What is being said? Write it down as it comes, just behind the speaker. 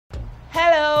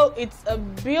So it's a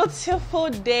beautiful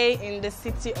day in the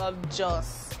city of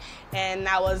Jos, and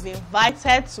I was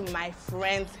invited to my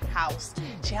friend's house.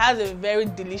 She has a very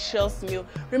delicious meal.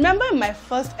 Remember in my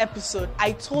first episode,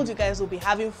 I told you guys we'll be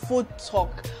having food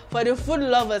talk. For the food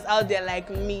lovers out there like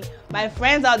me, my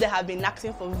friends out there have been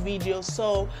asking for videos,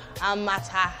 so I'm at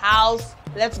her house.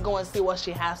 Let's go and see what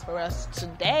she has for us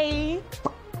today.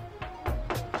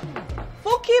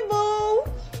 Fuki Boo!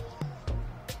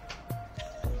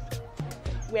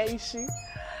 Where is she?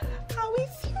 How is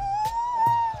you?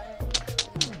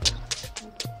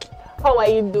 How are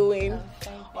you doing?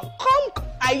 Come,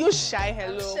 are you shy?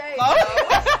 Hello.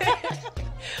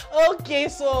 Okay,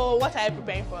 so what are you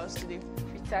preparing for us today?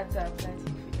 Frittata,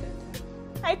 plantain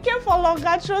frittata. I came for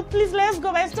longer throat. Please, let's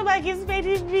go. My stomach is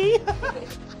paining me.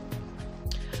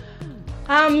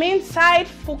 I'm inside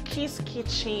Fuki's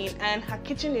kitchen, and her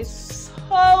kitchen is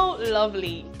so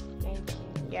lovely. Thank you.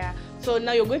 Yeah. So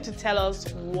now you're going to tell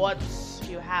us what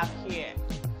you have here.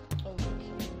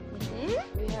 Okay.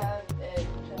 We have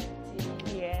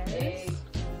plantain, Yes. egg,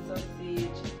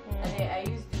 sausage, and then I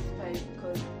use this spice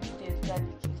because there's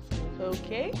garlic in it.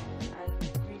 Okay. And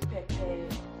green pepper,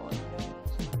 onion,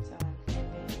 tomato, and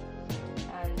pepper,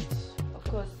 and of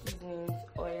course seasonings,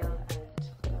 oil,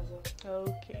 and that's all.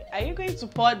 Okay. Are you going to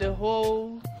pour the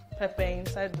whole pepper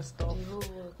inside the stuff? The whole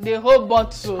world. The whole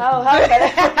bottle. How can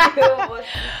I do it?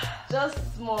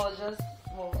 Just small.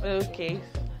 Okay.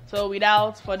 So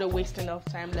without further wasting of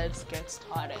time, let's get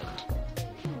started.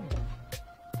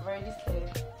 I've already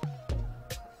said.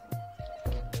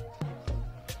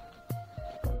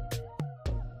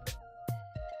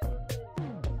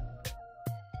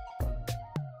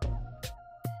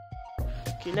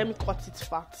 Okay, let me cut it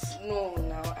fat. No,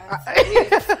 now.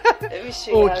 Let me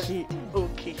show you. Okay.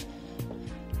 Okay.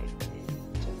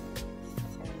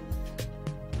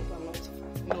 I'm not too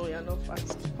fast. No, you're not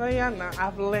fast. Oh yeah, now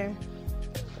I've learned.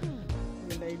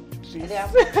 Like And this. they are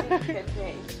putting pepper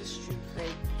into strips,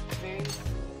 like very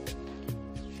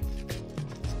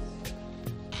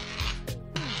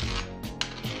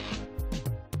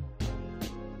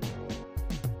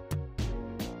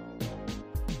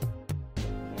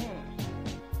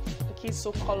Okay, it's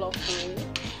so colorful.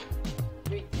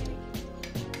 great.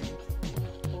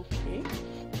 Okay.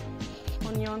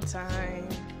 Onion time.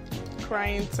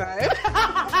 Crying time.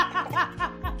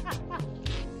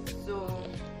 So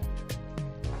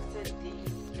after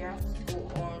this, we have to go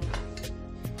on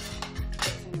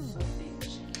cutting the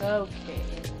sausage. Okay.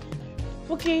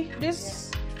 Fuki,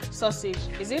 this sausage,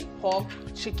 is it pork,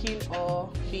 chicken, or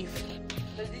beef?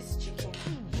 So this chicken.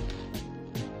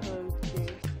 Okay.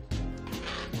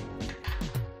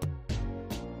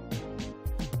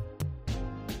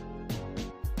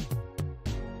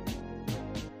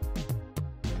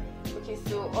 Okay,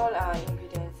 so all our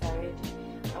ingredients are ready.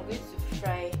 I'm going to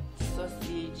fry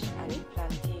sausage and the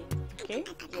plantain. Okay.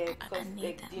 Yeah, because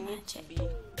like, they need to be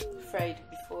fried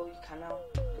before you can now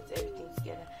put everything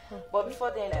together. But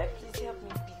before then, please help me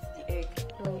beat the egg.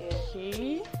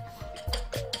 Okay.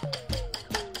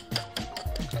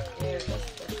 Yeah, that's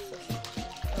sausage.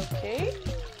 Okay.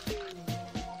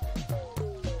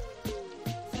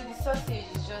 So the sausage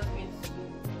is just going to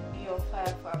be on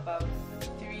fire for about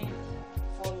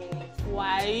 3-4 minutes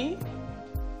Why?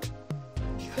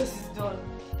 because it's done.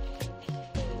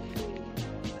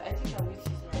 So I think I'm going to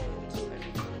use my phone to fry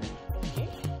it. Okay.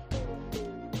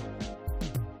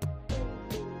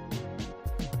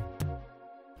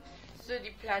 So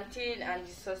the plantain and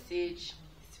the sausage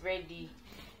is ready.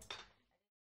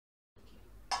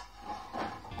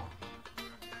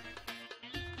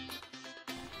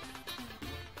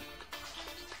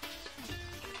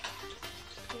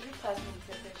 Can you pass me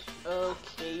the pepper?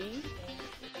 Okay.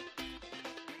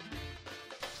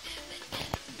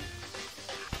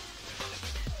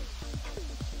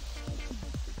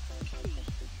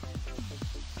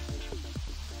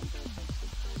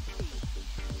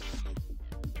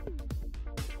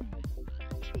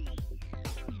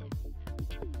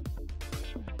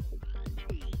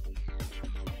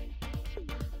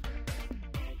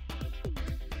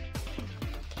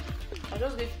 I'm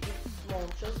just going to do small,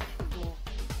 just small.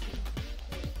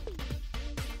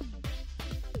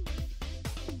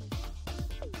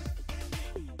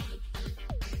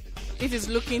 It is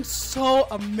looking so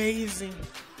amazing.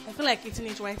 I feel like eating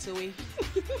it right away.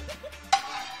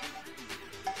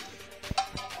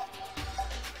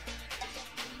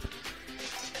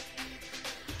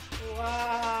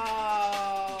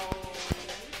 Wow.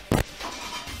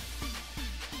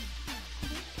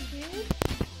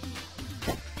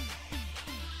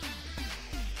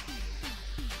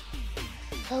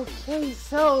 Okay,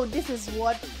 so this is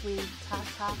what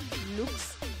frittata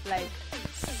looks like.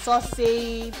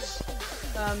 sausage,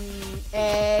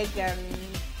 egg and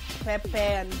pepper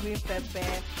and green pepper.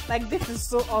 Like, this is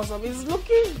so awesome. It's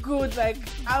looking good. Like,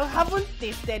 I haven't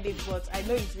tasted it, but I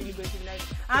know it's really going to be nice.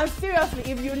 And seriously,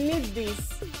 if you need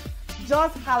this,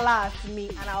 just holla at me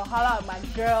and I'll holla at my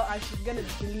girl and she's gonna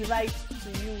deliver it to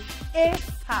you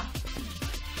ASAP.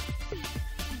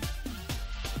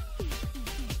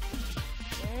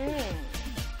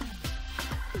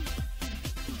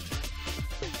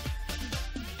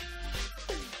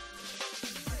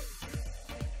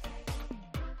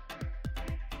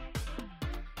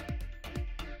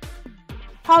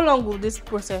 How long will this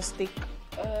process take?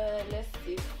 Let's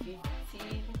say 15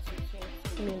 to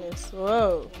 20 minutes.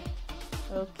 Whoa.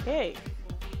 Okay.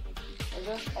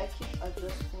 I keep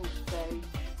adjusting the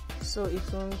size. So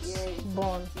it won't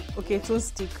burn. Okay, it won't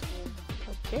stick.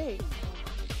 Okay.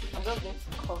 I'm just going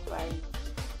to cover it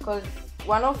because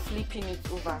we're not flipping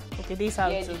it over. Okay, this is how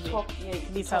it is.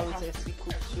 This how it is. We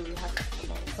cook, so we have to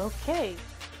cover it. Okay.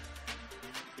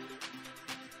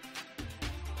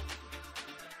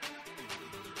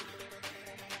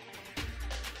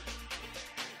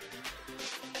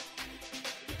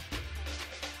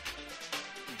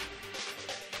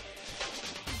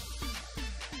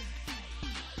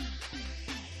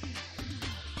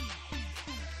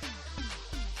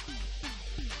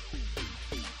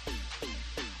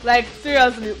 Like,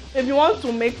 seriously, if you want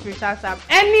to make frittata,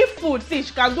 any food, see,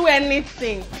 she can do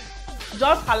anything.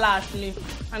 Just holla at me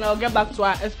and I'll get back to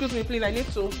her. Excuse me, please, I need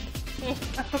to.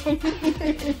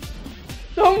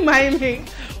 Don't mind me.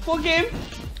 Okay,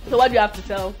 so what do you have to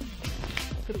tell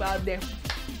people out there?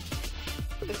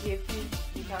 Okay, please,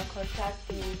 you can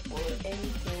contact me for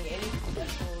anything, any food at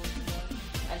all,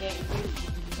 and then it will be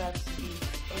delivered to you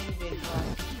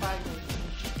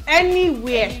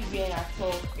anywhere. Anywhere at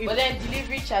all. But then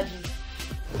delivery charges.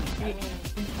 I mean,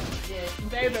 yeah,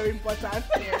 very, very important.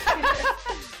 Yeah.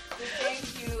 So thank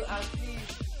you, and please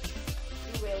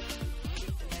do well to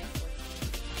keep the nice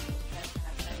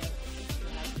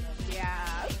one.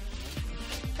 Yeah.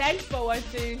 Thanks for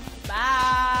watching.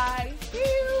 Bye.